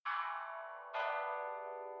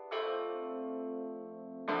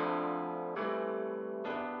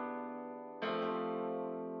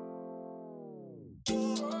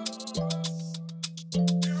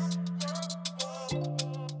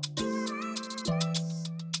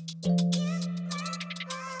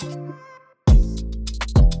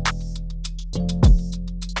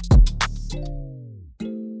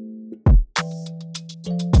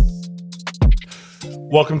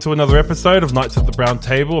Welcome to another episode of Nights at the Brown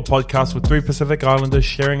Table, a podcast with three Pacific Islanders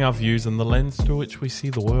sharing our views and the lens through which we see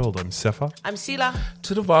the world. I'm Sefa. I'm Sila.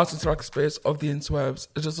 To the vast interactive space of the interwebs,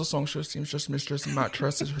 it is the songstress, seamstress, mistress, and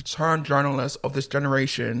mattress, the returned journalist of this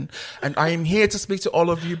generation. And I am here to speak to all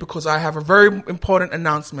of you because I have a very important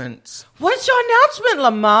announcement. What's your announcement,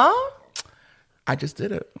 Lamar? I just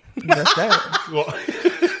did it. That's that.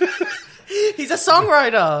 He's a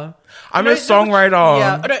songwriter. I'm a songwriter.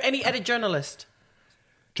 Yeah. Oh, no, and he added journalist.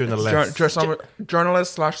 Journalist /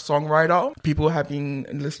 songwriter. People have been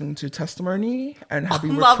listening to testimony and have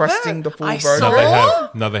been requesting the full version.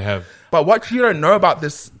 No, they have. But what you don't know about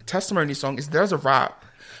this testimony song is there's a rap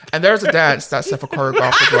and there's a dance that's Sefa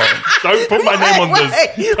choreographed as well. Don't put my name on this.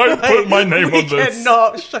 Don't put my name on this. We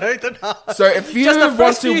cannot show the dance. So if you Just the want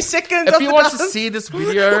first to, few seconds if you want to dance. see this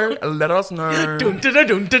video, let us know. Dun, dun, dun,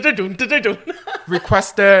 dun, dun, dun, dun, dun.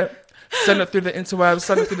 Request it. Send it through the interwebs,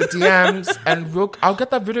 send it through the DMs, and I'll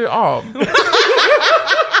get that video up.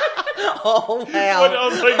 Oh, hell. I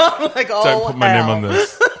was like, oh, don't put my hell. name on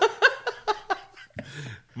this.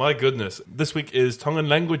 My goodness. This week is Tongan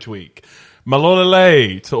Language Week.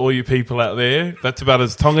 Malolele to all you people out there. That's about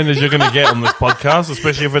as Tongan as you're going to get on this podcast,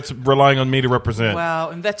 especially if it's relying on me to represent. Wow,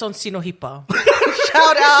 and that's on Sinohipa.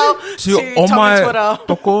 Shout out to all Tongan my Twitter.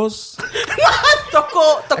 tokos.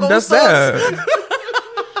 Toko And that's usos. it.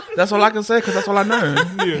 That's all I can say because that's all I know.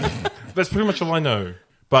 Yeah. That's pretty much all I know.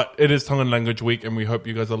 But it is Tongan Language Week, and we hope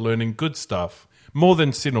you guys are learning good stuff. More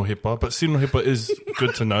than Sinohipa, but Sinohipa is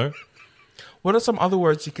good to know. What are some other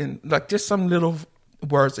words you can, like just some little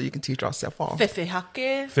words that you can teach ourselves off?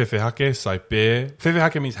 Fefehake. Fefehake, saipe.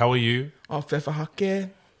 Fefehake means how are you? Oh, fefahake.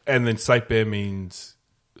 And then saipe means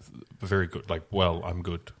very good, like, well, I'm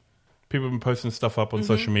good. People have been posting stuff up on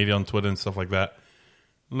social media, on Twitter and stuff like that.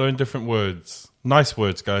 Learn different words. Nice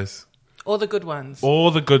words, guys. All the good ones.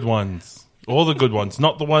 All the good ones. All the good ones.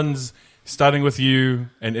 Not the ones starting with U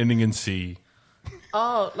and ending in C.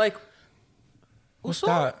 Oh, like... What's Uso?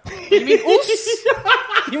 that? You mean us?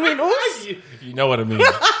 You mean us? You know what I mean.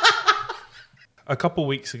 A couple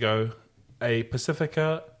weeks ago, a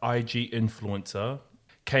Pacifica IG influencer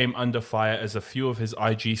came under fire as a few of his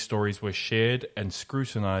IG stories were shared and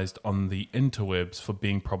scrutinized on the interwebs for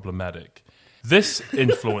being problematic. This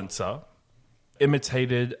influencer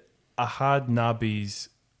imitated Ahad Nabi's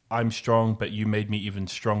I'm strong, but you made me even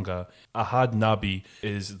stronger. Ahad Nabi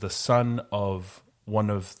is the son of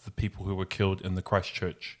one of the people who were killed in the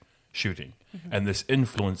Christchurch shooting. And this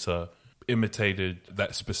influencer imitated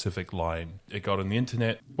that specific line. It got on the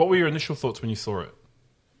internet. What were your initial thoughts when you saw it?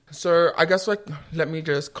 So I guess let me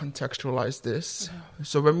just contextualize this.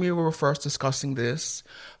 So when we were first discussing this,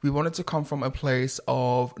 we wanted to come from a place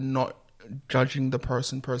of not judging the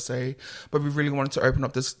person per se, but we really wanted to open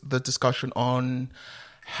up the discussion on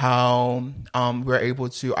how we're able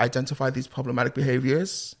to identify these problematic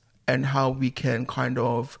behaviors and how we can kind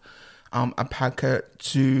of unpack it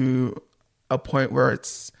to a point where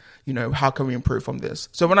it's, how can we improve from this?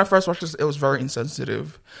 So when I first watched this, it was very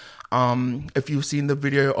insensitive. If you've seen the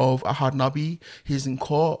video of Ahad Nabi, he's in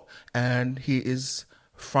court and he is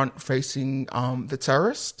front facing the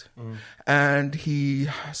terrorist, and he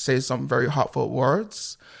says some very heartfelt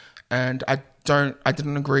words, and I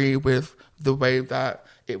didn't agree with the way that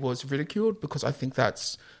it was ridiculed because I think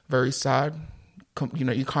that's very sad.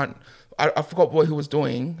 You can't. I forgot what he was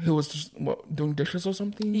doing. He was just doing dishes or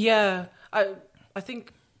something. Yeah, I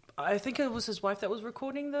think it was his wife that was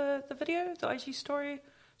recording the video, the IG story.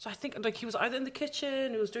 So I think he was either in the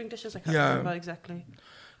kitchen, he was doing dishes. I can't remember exactly.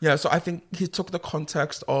 Yeah, so I think he took the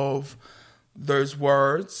context of those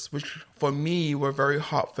words, which for me were very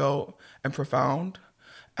heartfelt and profound,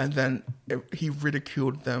 and then he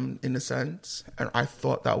ridiculed them in a sense, and I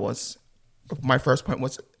thought that was, my first point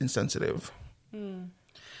was insensitive.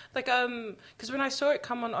 Because when I saw it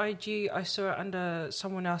come on IG, I saw it under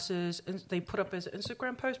someone else's, they put up as an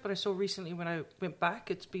Instagram post, but I saw recently when I went back,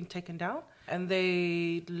 it's been taken down, and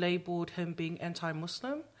they labeled him being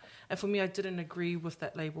anti-Muslim. And for me, I didn't agree with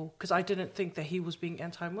that label because I didn't think that he was being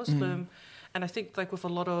anti-Muslim. And I think with a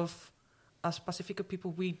lot of us Pacifica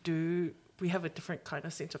people, we have a different kind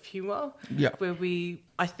of sense of humor. Yeah. Where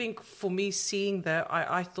I think for me seeing that,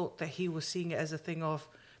 I thought that he was seeing it as a thing of,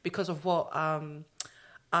 because of what Ahad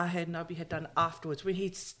Nabi had done afterwards. When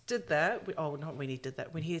he did that, not when he did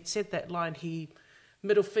that, when he had said that line, he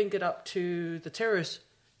middle fingered up to the terrorists,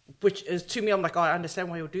 which is, to me, I'm like, I understand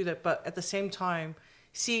why he'll do that. But at the same time,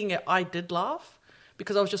 seeing it, I did laugh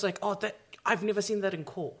because I was just like, I've never seen that in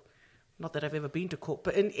court. Not that I've ever been to court,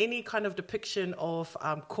 but in any kind of depiction of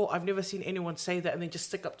court, I've never seen anyone say that and then just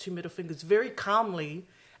stick up two middle fingers very calmly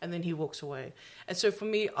and then he walks away. And so for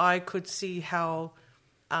me, I could see how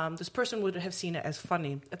this person would have seen it as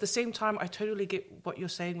funny. At the same time, I totally get what you're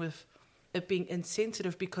saying with it being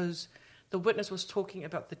insensitive, because the witness was talking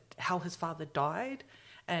about how his father died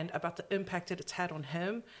and about the impact that it's had on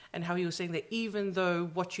him, and how he was saying that even though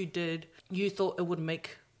what you did, you thought it would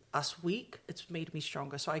make us weak, it's made me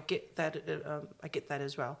stronger. So I get that. I get that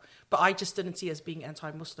as well. But I just didn't see it as being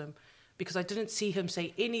anti-Muslim, because I didn't see him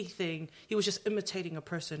say anything. He was just imitating a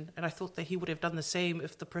person, and I thought that he would have done the same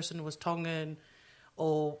if the person was Tongan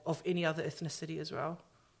or of any other ethnicity as well.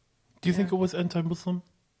 Do you think it was anti-Muslim?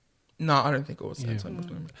 No, I don't think it was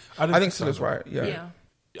anti-Muslim. don't I think so. Sila's right. Yeah.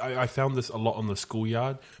 I found this a lot on the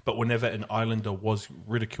schoolyard, but whenever an islander was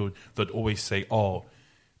ridiculed, they'd always say, "Oh,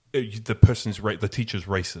 the teacher's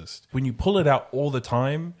racist." When you pull it out all the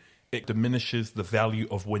time, it diminishes the value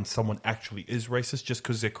of when someone actually is racist, just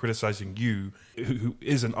because they're criticizing you, who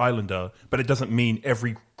is an islander. But it doesn't mean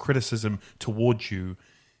every criticism towards you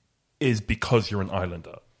is because you're an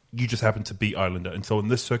islander. You just happen to be islander. And so in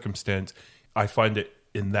this circumstance, I find it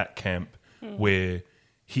in that camp where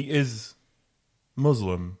he is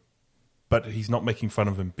Muslim, but he's not making fun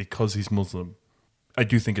of him because he's Muslim. I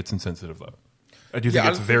do think it's insensitive, though. I do think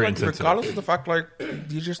it's very insensitive. Regardless of the fact, like,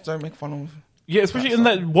 you just don't make fun of... Yeah, especially in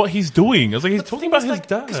that what he's doing. It's like he's talking about his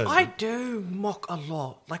dad. Because I do mock a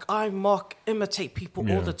lot. Like, I imitate people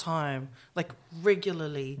all the time, like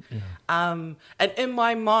regularly. Yeah. And in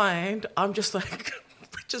my mind, I'm just like,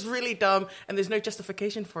 which is really dumb, and there's no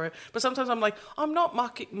justification for it. But sometimes I'm like, I'm not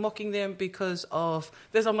mocking them because of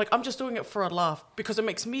this. I'm like, I'm just doing it for a laugh because it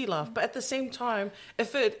makes me laugh. But at the same time,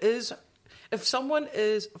 if someone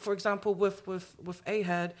is, for example, with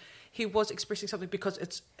Ahad, he was expressing something because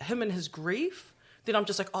it's him and his grief, then I'm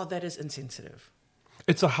just like, oh, that is insensitive.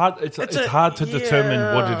 It's hard to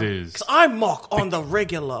determine what it is. 'Cause I mock on the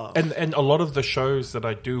regular. And a lot of the shows that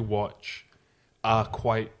I do watch are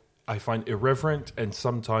quite, I find, irreverent, and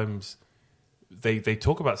sometimes they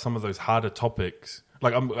talk about some of those harder topics.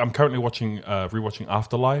 Like I'm currently rewatching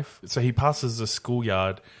Afterlife. So he passes a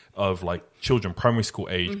schoolyard of like children, primary school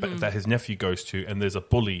age, but that his nephew goes to, and there's a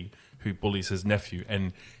bully who bullies his nephew,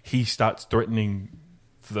 and he starts threatening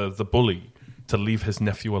the bully to leave his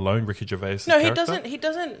nephew alone. Ricky Gervais. No, he doesn't. He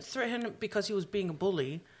doesn't threaten him because he was being a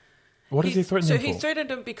bully. What does he threaten him for? So he threatened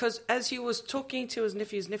him because as he was talking to his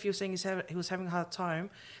nephew was saying he was having a hard time.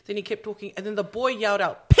 Then he kept talking, and then the boy yelled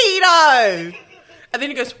out, "Pedo!" And then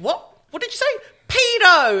he goes, "What? What did you say?"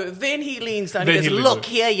 "Pedo!" Then he leans down and goes, "Look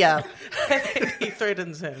here, yeah." And he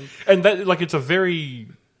threatens him. And that, like, it's a very...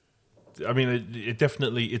 I mean, it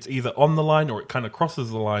definitely, it's either on the line or it kind of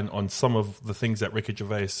crosses the line on some of the things that Ricky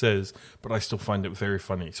Gervais says, but I still find it very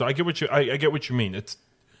funny. So I get what you mean.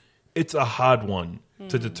 It's a hard one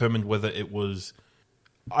to determine whether it was...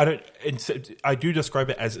 I do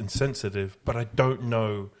describe it as insensitive, but I don't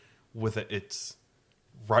know whether it's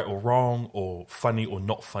right or wrong or funny or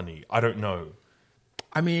not funny. I don't know.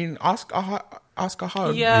 I mean, ask Ahad.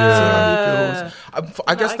 Yeah. See how he feels.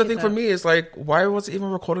 I guess the thing that. for me is like, why was it even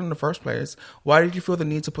recorded in the first place? Why did you feel the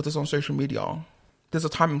need to put this on social media? There's a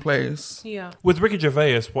time and place. Yeah. With Ricky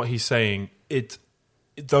Gervais, what he's saying,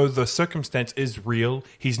 though the circumstance is real,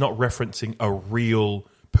 he's not referencing a real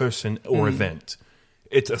person or event.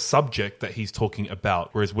 It's a subject that he's talking about.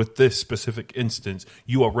 Whereas with this specific instance,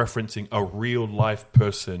 you are referencing a real life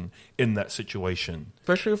person in that situation.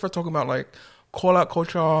 Especially if we're talking about like call-out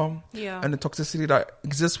culture and the toxicity that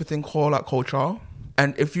exists within call-out culture.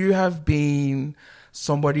 And if you have been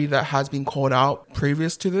somebody that has been called out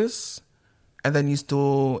previous to this, and then you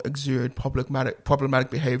still exude problematic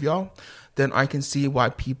behavior, then I can see why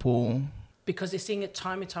people... Because they're seeing it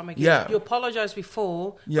time and time again. Yeah. You apologize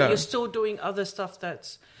before, but you're still doing other stuff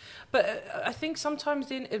that's... But I think sometimes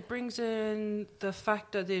then it brings in the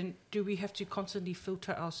factor then, do we have to constantly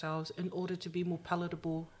filter ourselves in order to be more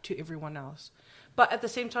palatable to everyone else? But at the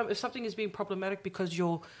same time, if something is being problematic because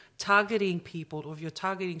you're targeting people or if you're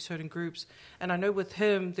targeting certain groups, and I know with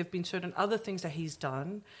him, there have been certain other things that he's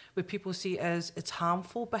done where people see as it's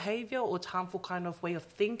harmful behavior or it's harmful kind of way of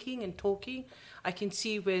thinking and talking, I can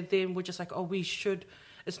see where then we're just like, oh, we should,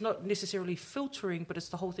 it's not necessarily filtering, but it's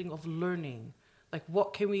the whole thing of learning. Like,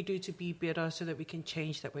 what can we do to be better so that we can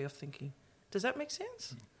change that way of thinking? Does that make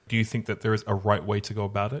sense? Do you think that there is a right way to go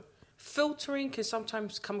about it? Filtering can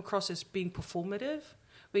sometimes come across as being performative,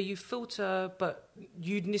 where you filter, but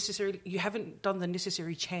you haven't done the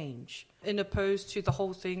necessary change, in opposed to the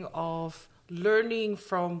whole thing of learning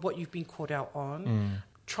from what you've been caught out on,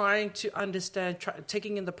 trying to understand,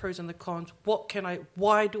 taking in the pros and the cons.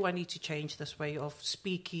 Why do I need to change this way of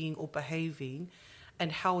speaking or behaving?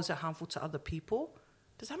 And how is it harmful to other people?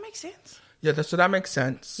 Does that make sense? Yeah, so that makes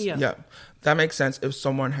sense. Yeah. That makes sense if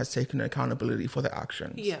someone has taken accountability for their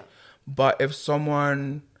actions. Yeah. But if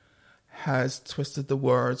someone has twisted the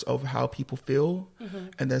words of how people feel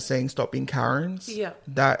and they're saying stop being Karens,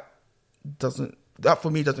 that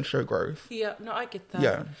for me doesn't show growth. Yeah, no, I get that.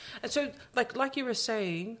 Yeah. And so, like you were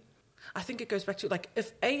saying, I think it goes back to, like,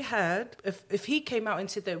 if if he came out and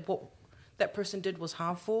said that what that person did was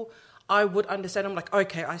harmful, I would understand. I'm like,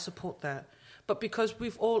 okay, I support that. But because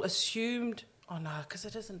we've all assumed, because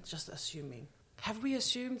it isn't just assuming. Have we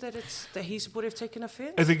assumed that he would have taken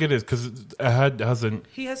offense? I think it is, because Ahad hasn't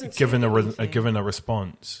given a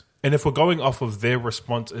response. And if we're going off of their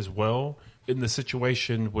response as well, in the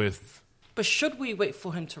situation with... But should we wait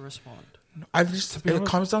for him to respond? It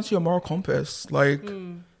comes down to your moral compass. Like,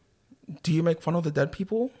 do you make fun of the dead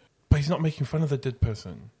people? But he's not making fun of the dead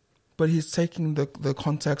person. But he's taking the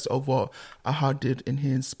context of what Ahad did in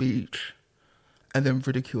his speech and then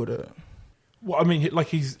ridiculed it. Well, I mean, like,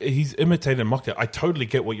 he's imitating Mocha. I totally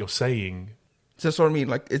get what you're saying. That's what I mean.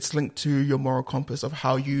 Like, it's linked to your moral compass of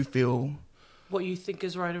how you feel. What you think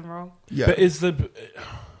is right and wrong. Yeah. But is the...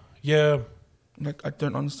 Yeah. Like, I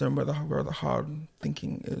don't understand where the hard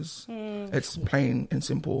thinking is. It's plain and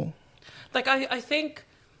simple. Like, I think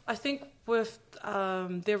with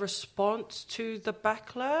their response to the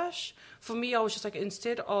backlash, for me, I was just like,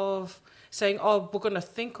 instead of saying, "Oh, we're gonna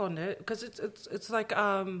think on it," because it's like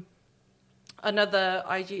another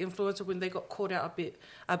IG influencer, when they got called out a bit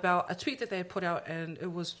about a tweet that they had put out, and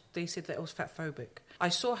they said that it was fatphobic. I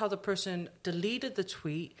saw how the person deleted the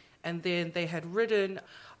tweet, and then they had written,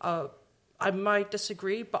 I might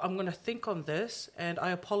disagree, but I'm going to think on this, and I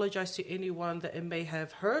apologize to anyone that it may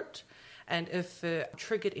have hurt, and if it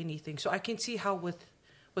triggered anything. So I can see how with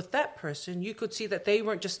that person, you could see that they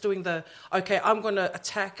weren't just doing okay, I'm going to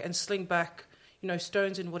attack and sling back,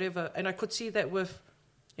 stones and whatever. And I could see that with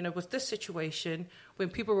this situation, when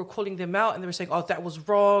people were calling them out and they were saying, "Oh, that was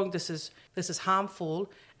wrong. This is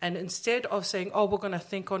harmful," and instead of saying, "Oh, we're going to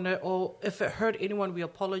think on it," or if it hurt anyone, we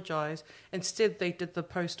apologize. Instead, they did the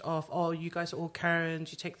post of, "Oh, you guys are all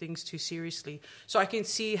Karens. You take things too seriously." So I can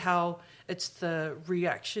see how it's the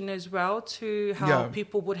reaction as well to how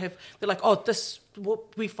people would have. They're like, "Oh,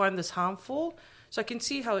 we find this harmful." So I can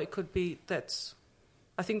see how it could be.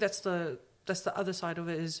 I think that's the other side of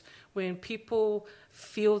it, is when people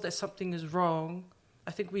feel that something is wrong,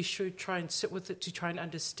 I think we should try and sit with it to try and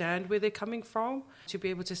understand where they're coming from, to be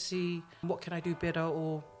able to see what can I do better,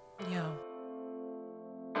 or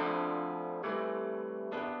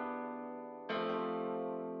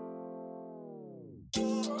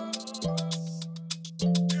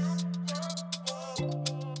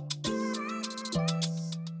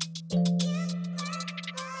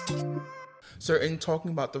So in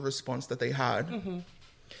talking about the response that they had,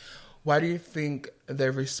 why do you think they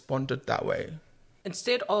responded that way?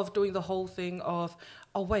 Instead of doing the whole thing of,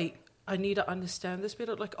 "Oh, wait, I need to understand this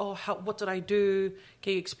better," like, "Oh, what did I do?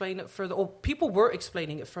 Can you explain it further?" Or people were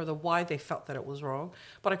explaining it further, why they felt that it was wrong.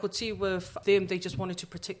 But I could see with them, they just wanted to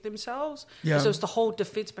protect themselves. Yeah. So it's the whole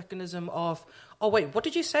defense mechanism of, "Oh, wait, what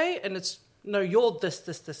did you say?" And it's, "No, you're this,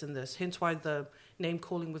 and this." Hence why the name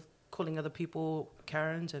calling with calling other people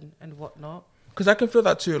Karens and whatnot. Because I can feel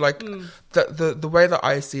that too. Like the way that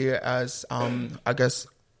I see it as, I guess,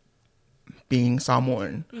 being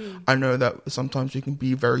Samoan, I know that sometimes we can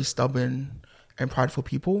be very stubborn and prideful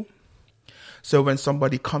people. So when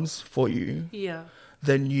somebody comes for you,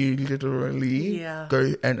 then you literally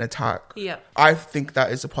go and attack. Yeah. I think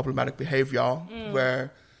that is a problematic behavior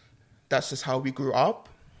where that's just how we grew up.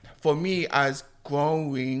 For me, as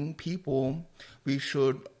growing people, we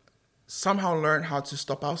should somehow learn how to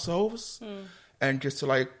stop ourselves and just to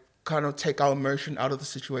like kind of take our emotion out of the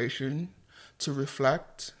situation, to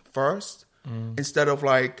reflect first, instead of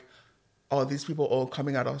like, "Oh, these people are all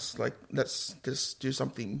coming at us, like, let's just do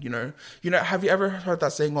something," have you ever heard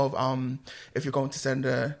that saying of, if you're going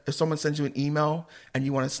to if someone sends you an email and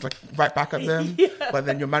you want to like write back at them, but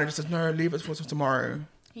then your manager says, "No, leave it for tomorrow."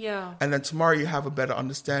 Yeah. And then tomorrow you have a better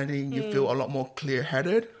understanding, you feel a lot more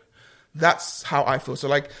clear-headed. That's how I feel. So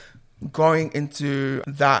like going into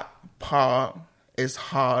that part is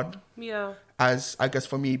hard. Yeah. As I guess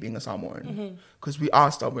for me being a Samoan, because we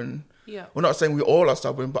are stubborn. Yeah. We're not saying we all are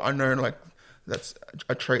stubborn, but I know like that's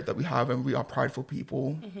a trait that we have, and we are prideful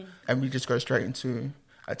people, and we just go straight into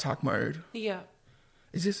attack mode. Yeah.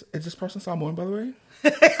 Is this person Samoan, by the way?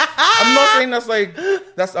 I'm not saying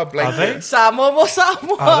that's a blanket. Are they? Samoan or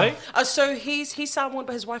Samoan. Are they? So he's Samoan,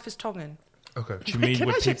 but his wife is Tongan. Okay. Do you mean Can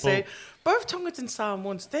with I just people? say, both Tongans and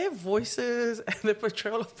Samoans, their voices and their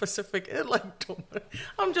portrayal of Pacific, it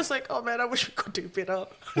I'm just like, oh man, I wish we could do better.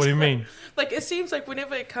 What do you mean? Like, it seems like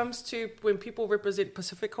whenever it comes to when people represent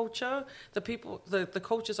Pacific culture, the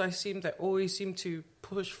cultures that always seem to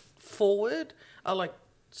push forward are like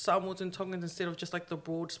Samoans and Tongans instead of just like the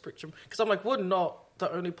broad spectrum. Because I'm like, we're not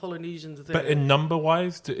the only Polynesians there. But in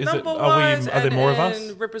number-wise, are Number-wise there more of us?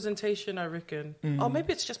 and representation, I reckon. Oh,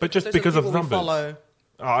 maybe it's just But just those are because of people we numbers.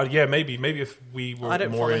 follow. Yeah, maybe if we were I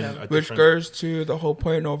don't more follow in him. a Which different... goes to the whole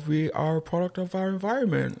point of we are a product of our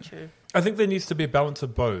environment. True. I think there needs to be a balance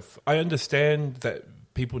of both. I understand that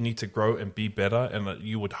people need to grow and be better, and that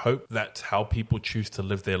you would hope that's how people choose to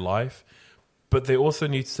live their life. But there also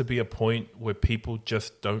needs to be a point where people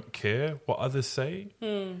just don't care what others say.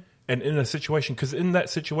 And in a situation, because in that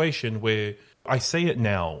situation where I say it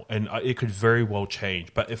now, and it could very well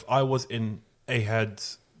change, but if I was in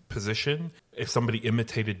Ahad's position, if somebody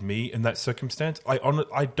imitated me in that circumstance,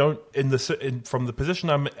 I don't from the position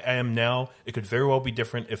I am now, it could very well be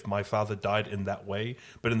different if my father died in that way.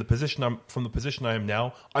 But in the position from the position I am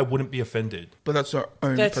now, I wouldn't be offended. But that's our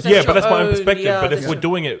own That's perspective. Yeah, but that's my own own, perspective. yeah, But if that's we're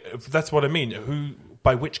doing it, that's what I mean.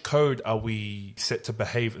 By which code are we set to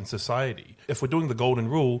behave in society? If we're doing the golden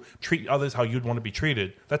rule, treat others how you'd want to be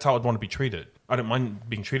treated, that's how I'd want to be treated. I don't mind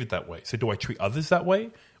being treated that way. So do I treat others that way?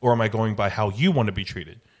 Or am I going by how you want to be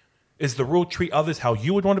treated? Is the rule treat others how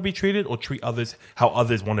you would want to be treated, or treat others how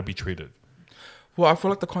others want to be treated? Well, I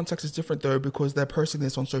feel like the context is different though because they're posting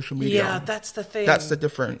this on social media. Yeah, that's the thing. That's the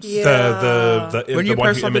difference. Yeah. When you one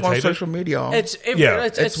post who something on imitated? social media,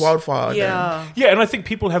 It's wildfire. Yeah. Yeah, and I think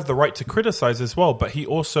people have the right to criticize as well, but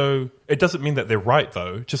it doesn't mean that they're right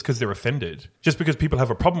though, just because they're offended. Just because people have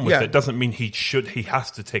a problem with Yeah. it doesn't mean he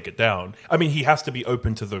has to take it down. I mean, he has to be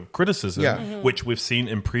open to the criticism, Yeah. which we've seen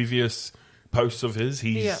in previous posts of his.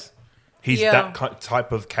 He's Yeah. that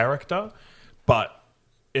type of character, but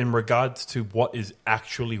in regards to what is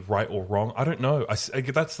actually right or wrong, I don't know.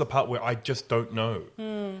 That's the part where I just don't know.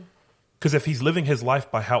 Because if he's living his life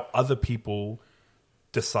by how other people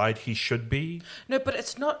decide he should be, No, but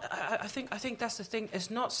it's not. I think that's the thing. It's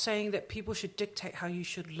not saying that people should dictate how you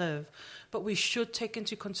should live, but we should take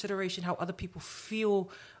into consideration how other people feel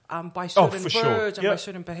by certain for words sure. and Yeah. by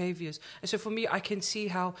certain behaviors. And so for me, I can see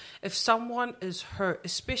how if someone is hurt,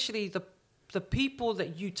 especially the people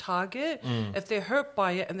that you target, if they're hurt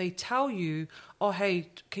by it and they tell you, oh, hey,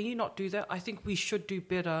 can you not do that? I think we should do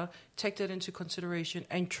better, take that into consideration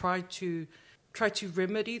and try to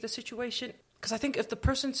remedy the situation. Because I think if the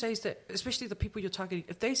person says that, especially the people you're targeting,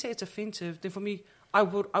 if they say it's offensive, then for me, I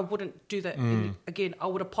wouldn't do that again. I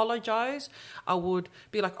would apologize. I would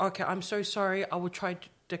be like, okay, I'm so sorry. I will try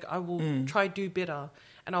do better,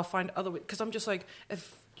 and I'll find other ways. Because I'm just like,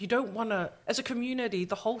 if you don't want to, as a community,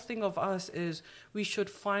 the whole thing of us is we should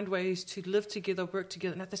find ways to live together, work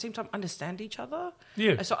together, and at the same time understand each other.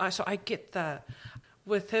 Yeah. And so I get that.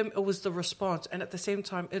 With him, it was the response. And at the same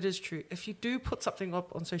time, it is true. If you do put something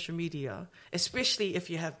up on social media, especially if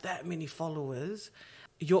you have that many followers,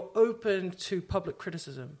 you're open to public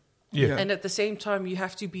criticism. Yeah. And at the same time, you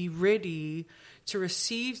have to be ready to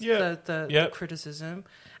receive the criticism.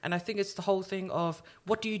 And I think it's the whole thing of,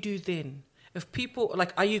 what do you do then? If people,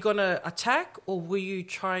 like, are you going to attack, or will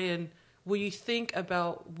you think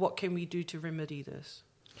about what can we do to remedy this?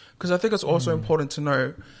 Because I think it's also important to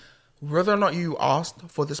know whether or not you asked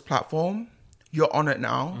for this platform, you're on it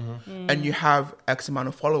now, and you have X amount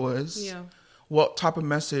of followers. Yeah. What type of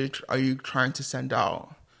message are you trying to send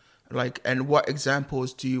out? Like, and what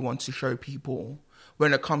examples do you want to show people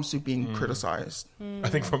when it comes to being criticized? I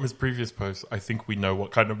think from his previous post, I think we know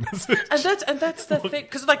what kind of message. And that's the thing,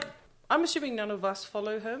 because like I'm assuming none of us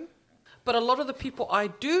follow him, but a lot of the people I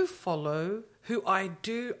do follow, I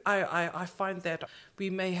find that we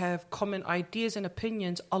may have common ideas and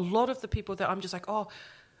opinions. A lot of the people that I'm just like, oh,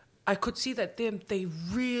 I could see that they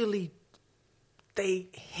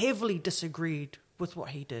heavily disagreed with what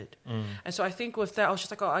he did. And so I think with that, I was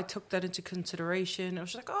just like, oh, I took that into consideration. I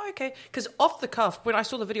was just like, oh, okay. Because off the cuff, when I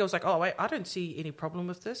saw the video, I was like, oh, wait, I don't see any problem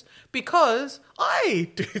with this because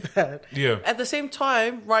I do that. Yeah. At the same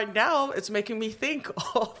time, right now, it's making me think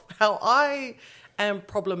of how I am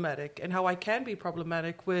problematic and how I can be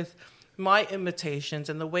problematic with my imitations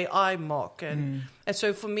and the way I mock. And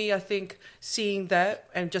so for me, I think seeing that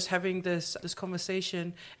and just having this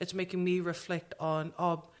conversation, it's making me reflect on,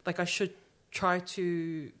 like I should try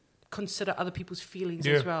to consider other people's feelings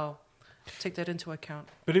as well. Take that into account.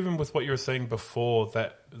 But even with what you were saying before,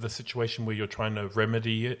 that the situation where you're trying to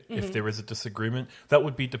remedy it, if there is a disagreement, that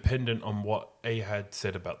would be dependent on what Ahad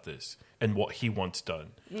said about this and what he wants done.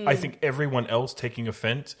 I think everyone else taking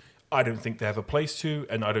offense, I don't think they have a place to,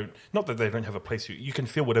 and not that they don't have a place to, you can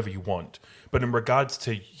feel whatever you want. But in regards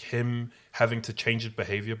to him having to change his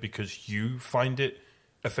behavior because you find it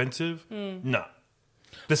offensive, nah.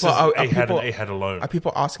 This is Ahad and Ahad alone. Are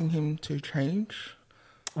people asking him to change?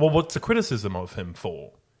 Well, what's the criticism of him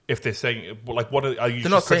for? If they're saying, like, what are you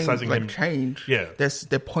They're not just saying criticizing like him? change. Yeah.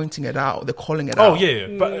 They're pointing it out. They're calling it out. Oh yeah,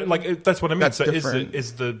 but like that's what I mean. That's So different.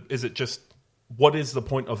 is it just what is the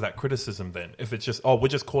point of that criticism then? If it's just we're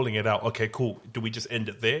just calling it out. Okay, cool. Do we just end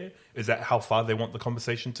it there? Is that how far they want the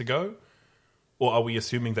conversation to go? Or are we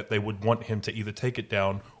assuming that they would want him to either take it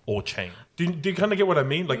down or change? Do you kind of get what I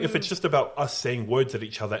mean? Like, if it's just about us saying words at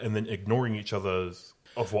each other and then ignoring each other's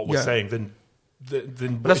of what we're saying, then But that's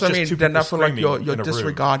it's what I just mean. two Then people I feel like screaming you're in a room.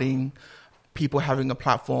 disregarding people having a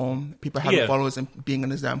platform, people having Yeah. followers, and being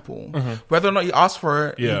an example. Whether or not you asked for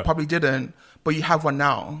it, you Yeah. probably didn't, but you have one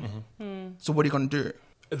now. So what are you going to do?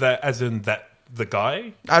 That, as in that the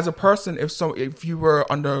guy. As a person, if you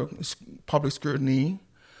were under public scrutiny,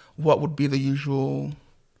 what would be the usual?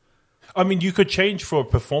 I mean, you could change for a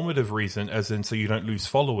performative reason, as in so you don't lose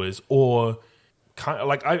followers, or kind of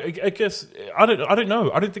like I guess I don't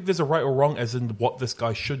know. I don't think there's a right or wrong as in what this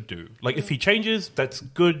guy should do. Like, if he changes, that's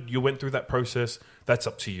good. You went through that process. That's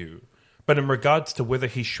up to you. But in regards to whether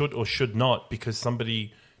he should or should not, because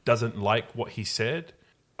somebody doesn't like what he said,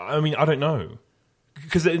 I mean, I don't know.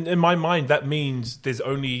 Because in my mind, that means there's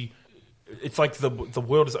only. It's like the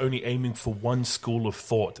world is only aiming for one school of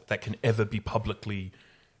thought that can ever be publicly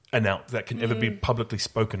announced, that can ever be publicly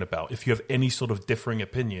spoken about. If you have any sort of differing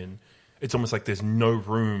opinion, it's almost like there's no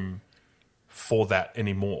room for that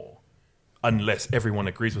anymore unless everyone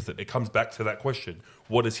agrees with it. It comes back to that question.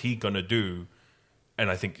 What is he going to do? And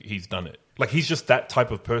I think he's done it. Like, he's just that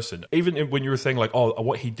type of person. Even when you were saying, like, oh,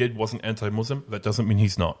 what he did wasn't anti-Muslim, that doesn't mean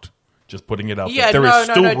he's not. Just putting it out Yeah, there. There is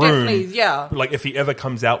still room. definitely, yeah. Like, if he ever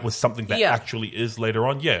comes out with something that Yeah. actually is later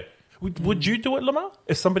on, yeah. Would you do it, Lamar?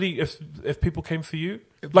 If people came for you?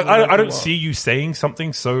 Like, I don't see you saying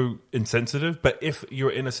something so insensitive, but if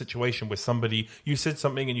you're in a situation where you said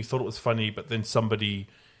something and you thought it was funny, but then somebody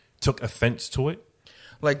took offense to it.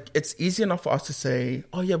 Like, it's easy enough for us to say,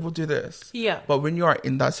 oh yeah, we'll do this. Yeah. But when you are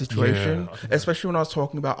in that situation, Yeah. especially when I was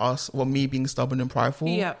talking about me being stubborn and prideful,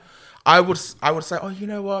 Yeah. I would say, oh, you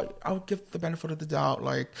know what? I would give the benefit of the doubt.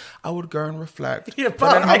 Like, I would go and reflect. Yeah,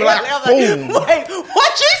 but then I'd be like, boom. Wait,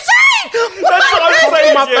 what you say? That's what I'm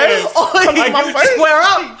saying, my yeah. face.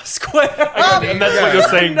 Oh, square up. And that's what you're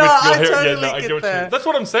saying No, with your I hair. totally I get get what you that. That's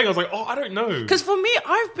what I'm saying. I was like, oh, I don't know. Because for me,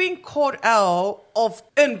 I've been called out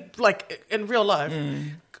in real life.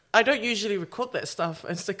 I don't usually record that stuff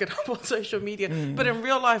and stick it up on social media. But in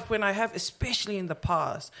real life, when I have, especially in the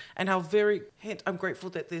past, and how I'm grateful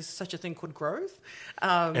that there's such a thing called growth.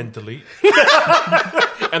 And delete.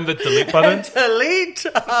 And the delete button. And delete.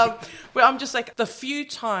 Where I'm just like, the few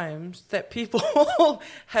times that people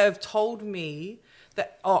have told me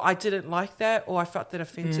that, oh, I didn't like that, or I felt that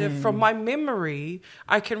offensive. From my memory,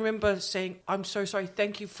 I can remember saying, I'm so sorry,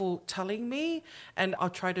 thank you for telling me, and I'll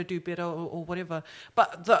try to do better or whatever.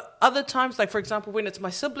 But the other times, like, for example, when it's my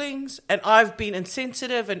siblings and I've been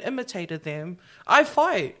insensitive and imitated them, I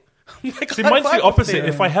fight. Like, See, I mine's fight the with opposite. them.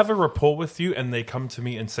 If I have a rapport with you and they come to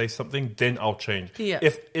me and say something, then I'll change. Yeah.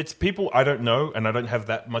 If it's people I don't know and I don't have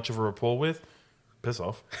that much of a rapport with, piss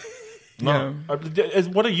off. No.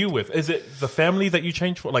 What are you with? Is it the family that you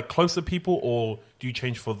change for, like closer people, or do you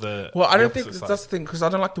change for the? Well, I the don't think opposite that's side? the thing, because I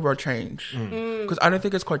don't like the word change. Because I don't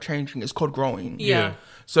think it's called changing, it's called growing. Yeah.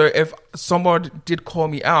 So if someone did call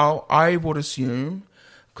me out, I would assume,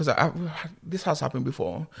 because this has happened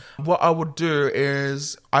before, what I would do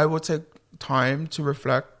is I would take time to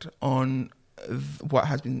reflect on what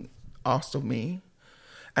has been asked of me.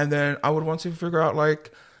 And then I would want to figure out,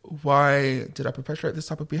 like, why did I perpetuate this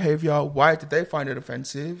type of behavior? Why did they find it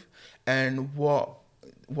offensive? And what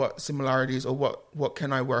similarities, or what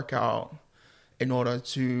can I work out in order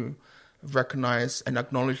to recognize and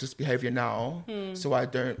acknowledge this behavior now, so I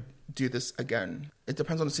don't do this again? It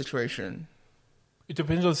depends on the situation. It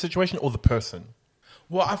depends on the situation or the person.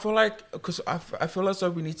 Well, I feel like, because I feel as though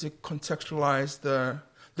we need to contextualize the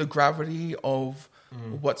gravity of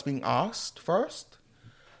what's being asked first.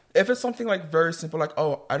 If it's something like very simple, like,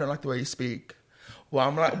 oh, I don't like the way you speak. Well,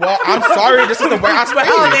 I'm like, well, I'm sorry, this is the way I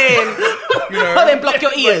speak. Well, then block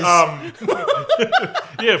your ears.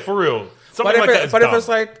 Yeah, for real. But Something like that is if dumb. it's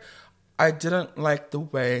like, I didn't like the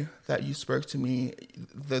way that you spoke to me,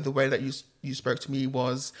 the way that you spoke to me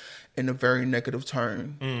was in a very negative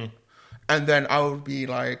tone. And then I would be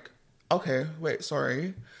like, okay, wait,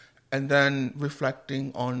 sorry. And then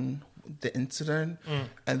reflecting on the incident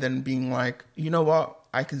and then being like, you know what?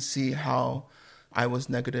 I can see how I was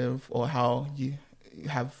negative or how you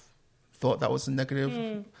have thought that was a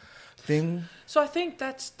negative thing. So I think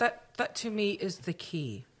that to me is the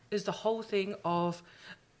key, is the whole thing of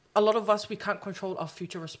a lot of us, we can't control our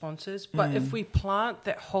future responses. But if we plant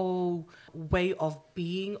that whole way of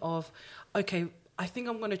being of, okay, I think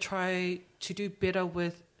I'm going to try to do better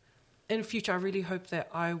with, in future, I really hope that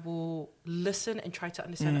I will listen and try to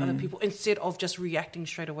understand other people instead of just reacting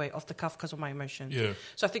straight away off the cuff because of my emotions. Yeah.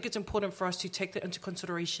 So I think it's important for us to take that into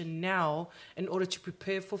consideration now in order to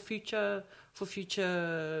prepare for future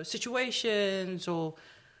situations or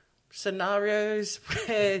scenarios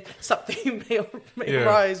where something may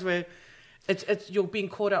arise where it's you're being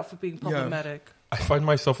called out for being problematic. I find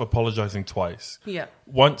myself apologizing twice. Yeah.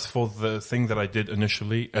 Once for the thing that I did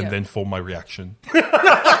initially, and Yeah. then for my reaction.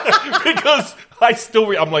 Because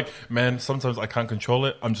I'm like, man, sometimes I can't control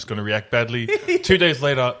it. I'm just going to react badly. 2 days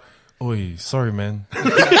later, oi, sorry, man.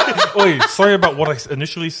 Oi, sorry about what I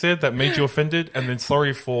initially said that made you offended, and then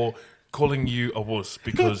sorry for calling you a wuss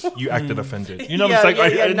because you acted offended. You know what I'm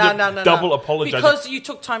saying? I double apologizing. Because you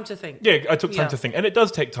took time to think. Yeah, I took time to think. And it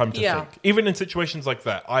does take time to Yeah. think. Even in situations like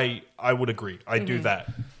that, I would agree. I do that.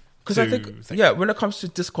 Because I think, when it comes to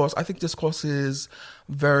discourse, I think discourse is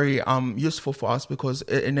very useful for us because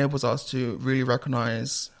it enables us to really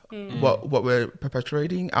recognize what we're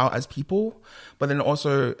perpetuating out as people, but then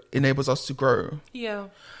also enables us to grow. Yeah.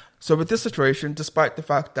 So with this situation, despite the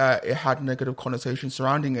fact that it had negative connotations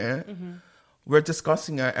surrounding it, we're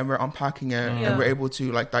discussing it and we're unpacking it and we're able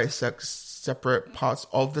to like dissect separate parts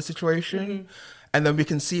of the situation. And then we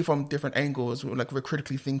can see from different angles, we're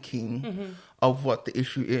critically thinking of what the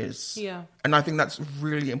issue is. Yeah. And I think that's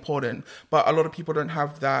really important. But a lot of people don't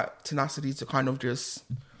have that tenacity to kind of just,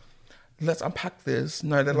 let's unpack this.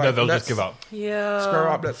 No, they're like, they'll let's just give up. Yeah. square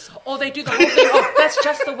up. Let's. Or they do the whole thing of, that's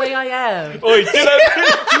just the way I am. Oi,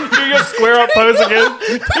 do your square up pose again.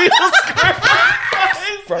 Do your square up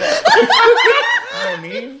pose. You know what I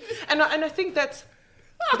mean? And I think that's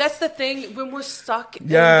the thing when we're stuck in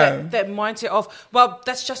Yeah. that mindset of, well,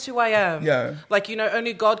 that's just who I am. Yeah. Like,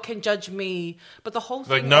 only God can judge me. But the whole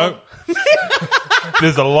thing Like, no.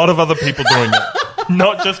 There's a lot of other people doing it.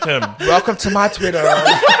 Not just him. Welcome to my Twitter.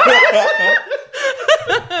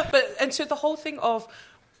 And so the whole thing of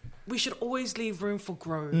we should always leave room for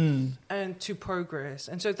growth and to progress.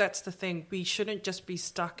 And so that's the thing. We shouldn't just be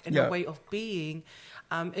stuck in a way of being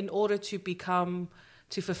in order to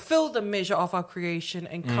fulfill the measure of our creation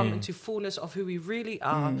and come into fullness of who we really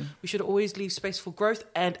are. We should always leave space for growth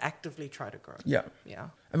and actively try to grow. Yeah. Yeah.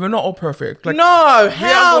 And we're not all perfect. Like, No, we are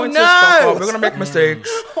hell going to stuff up. no. We're going to make mistakes.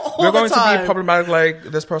 All We're the going to time. be problematic like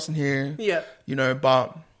this person here. Yeah.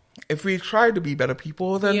 But if we try to be better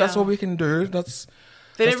people, then that's all we can do. Then That's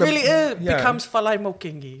it the- really yeah. becomes falai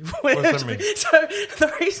mokingi. What does that mean? So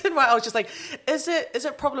the reason why I was just like, is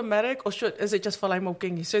it problematic or is it just falai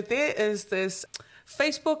mokingi? So there is this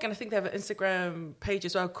Facebook, and I think they have an Instagram page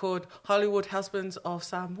as well called Hollywood Husbands of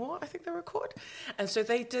Samoa, I think they were called. And so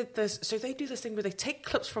they did this. So they do this thing where they take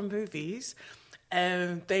clips from movies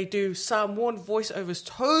and they do Samoan voiceovers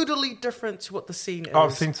totally different to what the scene is. Oh,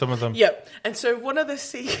 I've seen some of them. Yep. And so one of the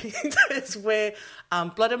scenes is where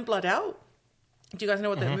Blood in, Blood Out. Do you guys know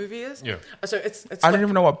what that movie is? Yeah. So it's I like, don't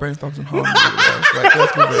even know what Brain Thugs and Harmony was. Like,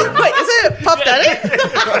 let's be real. wait, is it Puff Daddy?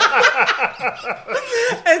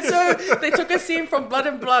 And so they took a scene from Blood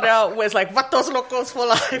in, Blood Out where it's like, Vatos Locos for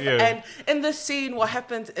life. Yeah. And in this scene, what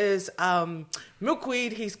happens is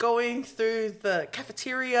Milkweed, he's going through the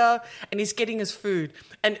cafeteria and he's getting his food.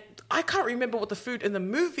 And I can't remember what the food in the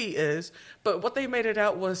movie is, but what they made it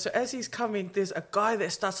out was, so as he's coming, there's a guy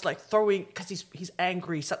that starts like throwing, because he's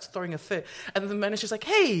angry, he starts throwing a fit. And then the manager's like,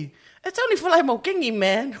 hey, it's only for like mokingi,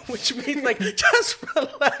 man. Which means like, just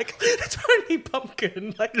relax. It's only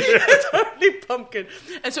pumpkin. Like, it's only pumpkin.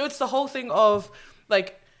 And so it's the whole thing of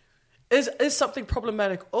like, is something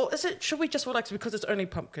problematic, or should we just relax because it's only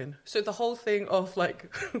pumpkin? So the whole thing of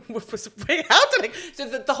like,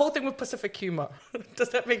 the whole thing with Pacific humor, does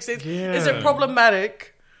that make sense? Yeah. Is it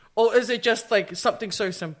problematic, or is it just like something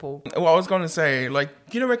so simple? Well, I was going to say, like,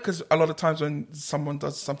 because a lot of times when someone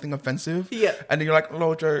does something offensive, Yeah. and then you're like,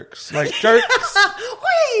 lol, jokes. Like, jokes.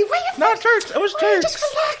 Wait, where you Not jokes. It was jokes. Just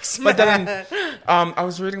relax, But man. then I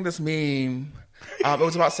was reading this meme. It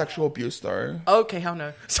was about sexual abuse, though. Okay, hell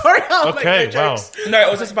no. Sorry, I'll Okay, make no wow. jokes. No,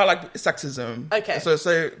 it was just about like sexism. Okay. So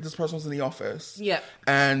say this person was in the office. Yeah.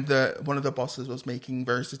 And one of the bosses was making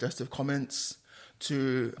very suggestive comments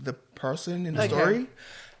to the person in the Okay. story.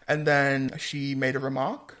 And then she made a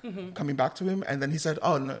remark coming back to him. And then he said,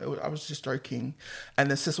 oh, no, I was just joking.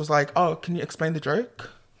 And the sis was like, oh, can you explain the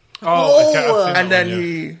joke? Oh, okay. I've seen And that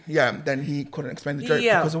then one, then he couldn't explain the joke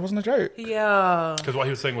Yeah. because it wasn't a joke. Yeah. because what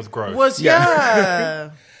he was saying was gross.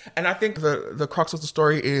 Yeah. And I think the crux of the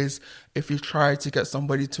story is if you try to get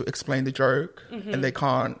somebody to explain the joke and they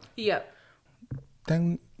can't, Yeah.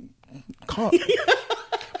 then can't.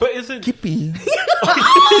 But is it? Kippy.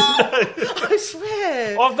 I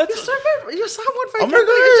swear. Oh, that's- you're someone very Oh my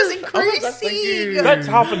It's just God. Oh my God, thank increasing. you. That's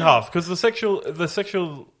half and half because the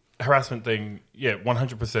sexual harassment thing,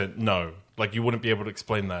 100% no. Like you wouldn't be able to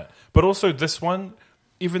explain that. But also this one,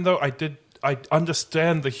 even though I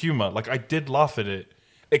understand the humor. Like I did laugh at it.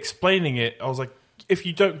 Explaining it, I was like, if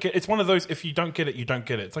you don't get, it's one of those. If you don't get it, you don't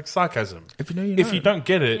get it. It's like sarcasm. If you know, you know. If you don't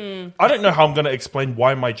get it, I don't know how I'm going to explain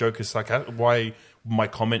why my joke is sarcastic, why my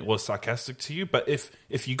comment was sarcastic to you. But if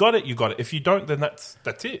you got it, you got it. If you don't, then that's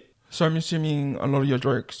it. So I'm assuming a lot of your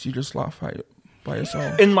jokes, you just laugh at by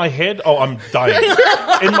yourself. In my head, I'm dying.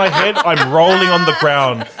 In my head, I'm rolling on the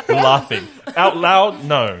ground, laughing. Out loud,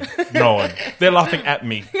 no one. They're laughing at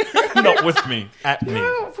me, not with me, at me.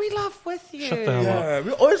 No, we laugh with you. Shut the hell up. Yeah,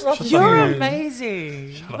 we always laugh at You're you.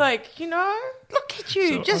 amazing. Like, look at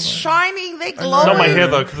you, just shining, they glow. Not my hair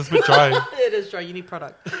though, because it's a bit dry. It is dry. You need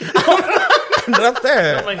product. Not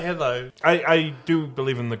there. Not my hair though. I do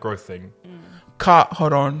believe in the growth thing. Cut,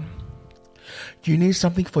 hold on. You need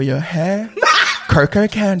something for your hair? Cocoa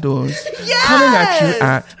candles. Yes! Coming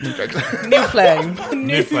at you at... New flame.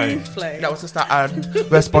 New flame. flame. That was just that ad.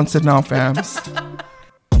 We're sponsored now, fams.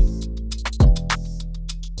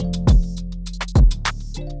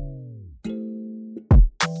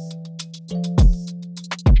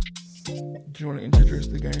 Do you want to introduce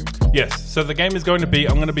the game? Yes. So the game is going to be,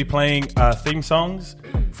 I'm going to be playing theme songs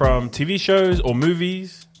from TV shows or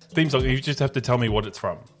movies. Theme songs. You just have to tell me what it's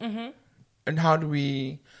from. And how do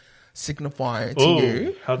we signify to Ooh,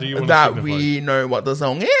 you how do you want to that signify? we know what the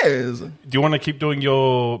song is? Do you want to keep doing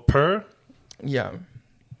your purr? Yeah.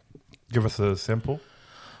 Give us a sample.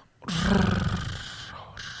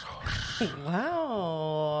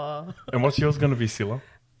 Wow. And what's yours going to be, Sila?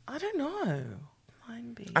 I don't know.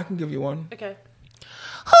 Mine be. I can give you one. Okay.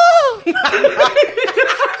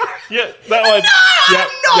 Yeah, that one. Yeah,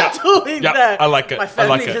 not doing yeah, that. I like it. My I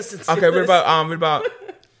family like it. listens to Okay, what this. about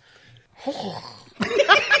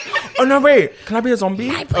Oh no, wait. Can I be a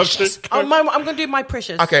zombie? Precious. I'm going to do my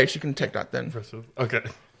precious. Okay, she can take that then. Impressive. Okay.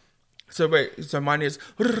 So wait, so mine is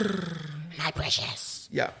My precious.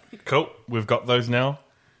 yeah. Cool. We've got those now.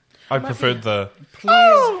 I preferred the...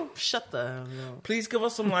 Oh, shut the hell up. Please give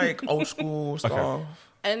us some like old school stuff.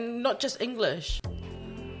 And not just English.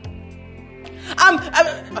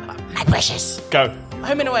 My precious. Go.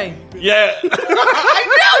 Home and away. Yeah.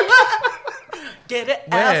 Get it,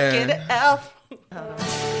 Where? Elf. Get it, Elf.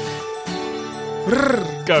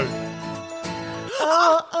 Go.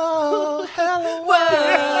 Oh, hello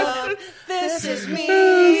world. This is me.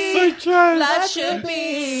 So trash. Life should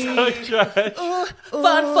be So trash.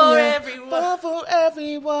 fun for everyone. Fun for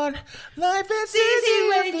everyone. Life is Easy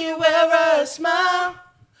when you wear a smile.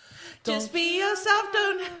 Just be yourself,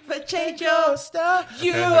 don't ever change your style.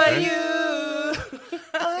 You Okay. are you.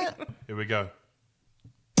 Here we go.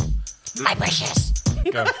 My precious.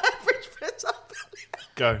 Go. Fresh Prince of Bel-Air.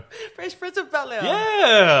 Go. Fresh Prince of Bel-Air.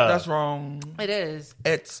 Yeah. That's wrong. It is.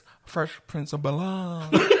 It's Fresh Prince of Bel-Air.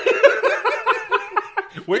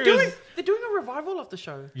 Where is... They're doing a revival of the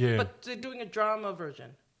show. Yeah. But they're doing a drama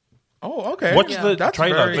version. Oh, okay. Watch Yeah. the That's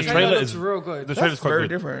trailer. very- The The trailer looks is real good. The That's trailer's quite very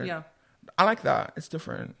good. different. Yeah. I like that. It's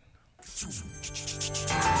different.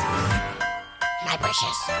 My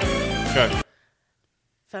precious. Go.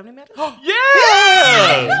 Family Matters?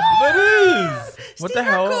 Yeah. That is. What the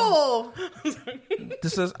hell? Cool.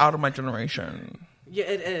 This is out of my generation. Yeah,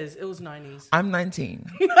 it is. It was 90s. I'm 19.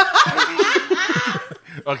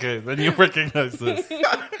 Okay, then you recognize this.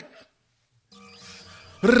 Yeah.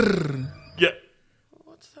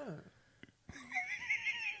 What's that?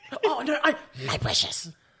 Oh, no. My precious.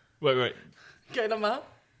 Wait. Okay, Lamar.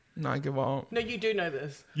 No, I give up. No, you do know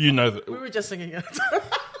this. You know that. We were just singing it.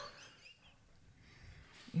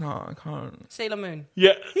 No, I can't. Sailor Moon.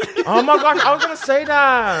 Yeah. Oh my gosh, I was gonna say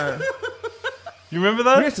that. You remember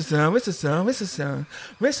that? Where's the sun? Where's the sun? Where's the sun?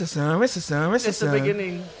 Where's the sun? Where's the sun? Where's the It's the sun?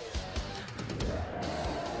 beginning.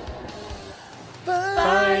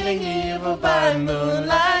 Fighting evil by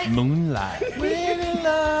moonlight, Moonlight. winning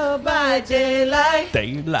love By daylight.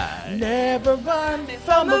 Daylight. never run.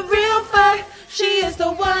 From a real fight, she is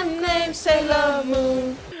the one named Sailor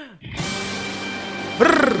Moon.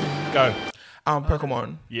 Go.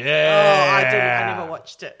 Pokemon. Yeah. Oh, I didn't. I never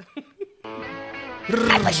watched it.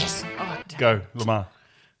 My precious. Oh, damn. Go, Lamar.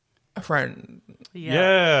 A friend.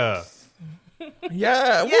 Yeah.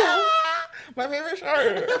 Yeah. Yeah. My favorite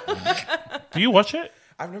show. Do you watch it?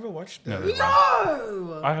 I've never watched it.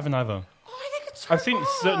 No! I haven't either. Oh, I think it's so I've seen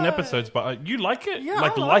certain good. episodes, but you like it? Yeah,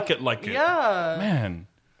 like I like it. Yeah. Man.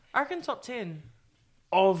 I reckon top 10.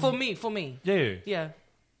 Of For me. Yeah. Yeah.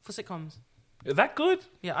 For sitcoms. Is that good?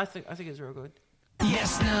 Yeah, I think it's real good.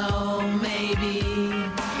 Yes, no, maybe.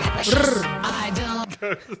 I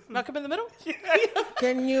don't. Malcolm in the Middle?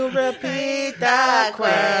 Can you repeat that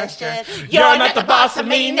question? You're not the boss of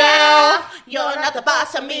me now. You're not the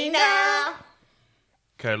boss of me now.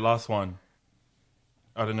 Okay, last one.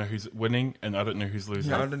 I don't know who's winning and I don't know who's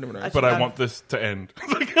losing. Yeah, I don't know. But I want this to end.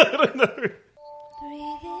 Like, I don't know.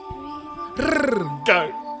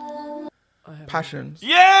 Go. Passions.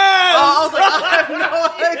 Yes! I was like, I have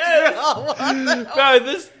no idea. No,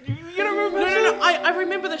 this... You don't remember? No. I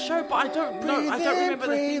remember the show, but I don't know. I don't remember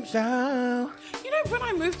the theme. down. You know, when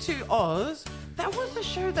I moved to Oz, that was the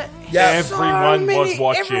show that Everyone was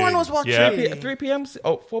watching. Everyone was watching. Yeah. 3 p.m.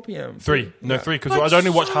 4 p.m. 3. No, 3, because But I'd only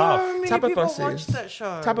watch so half. many Tabitha people says. watched that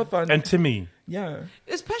show. Tabitha. And Timmy. Yeah.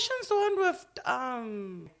 Is Passions the one with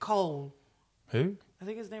Cole? Who? I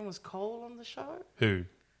think his name was Cole on the show. Who?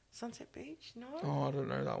 Sunset Beach? No. Oh, I don't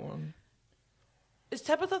know that one. Is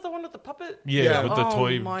Tabitha the one with the puppet? Yeah, Yeah. with the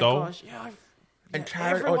toy my doll. Gosh. Yeah, And yeah,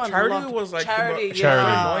 Charity. everyone Charity loved- was like Charity. the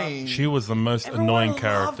Charity. annoying. She was the most Everyone annoying loved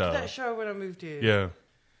character. that show when I moved here. Yeah.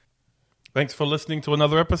 Thanks for listening to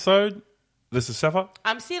another episode. This is Sefa.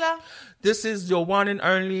 I'm Sila. This is your one and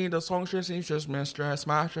only, the songstress, seamstress, mistress,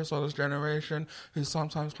 masteress of this generation, who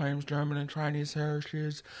sometimes claims German and Chinese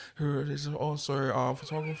heritage, who is also a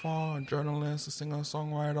photographer, a journalist, a singer,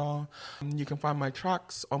 songwriter. You can find my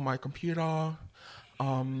tracks on my computer.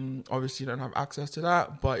 Obviously, you don't have access to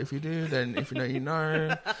that, but if you do, then if you know, you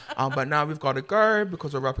know. But now we've got to go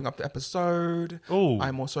because we're wrapping up the episode. Ooh.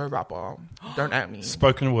 I'm also a rapper. Don't at me.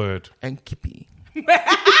 Spoken word. And Kippy.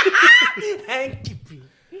 Thank you.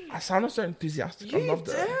 I sounded so enthusiastic. I loved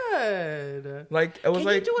it. Did. Like it was Can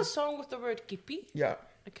like you do a song with the word Kippy? yeah.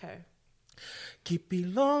 Okay. Kippy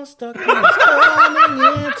lost a kiss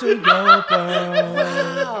coming into your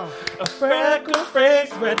world. A freckle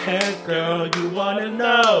face, redhead girl, you wanna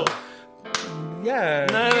know? Yeah.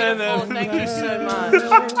 Oh, thank you so much.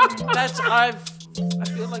 I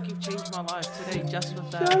feel like you've changed my life today just with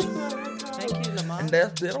that. Thank you, Lamar. And they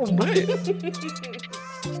don't do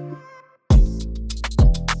it.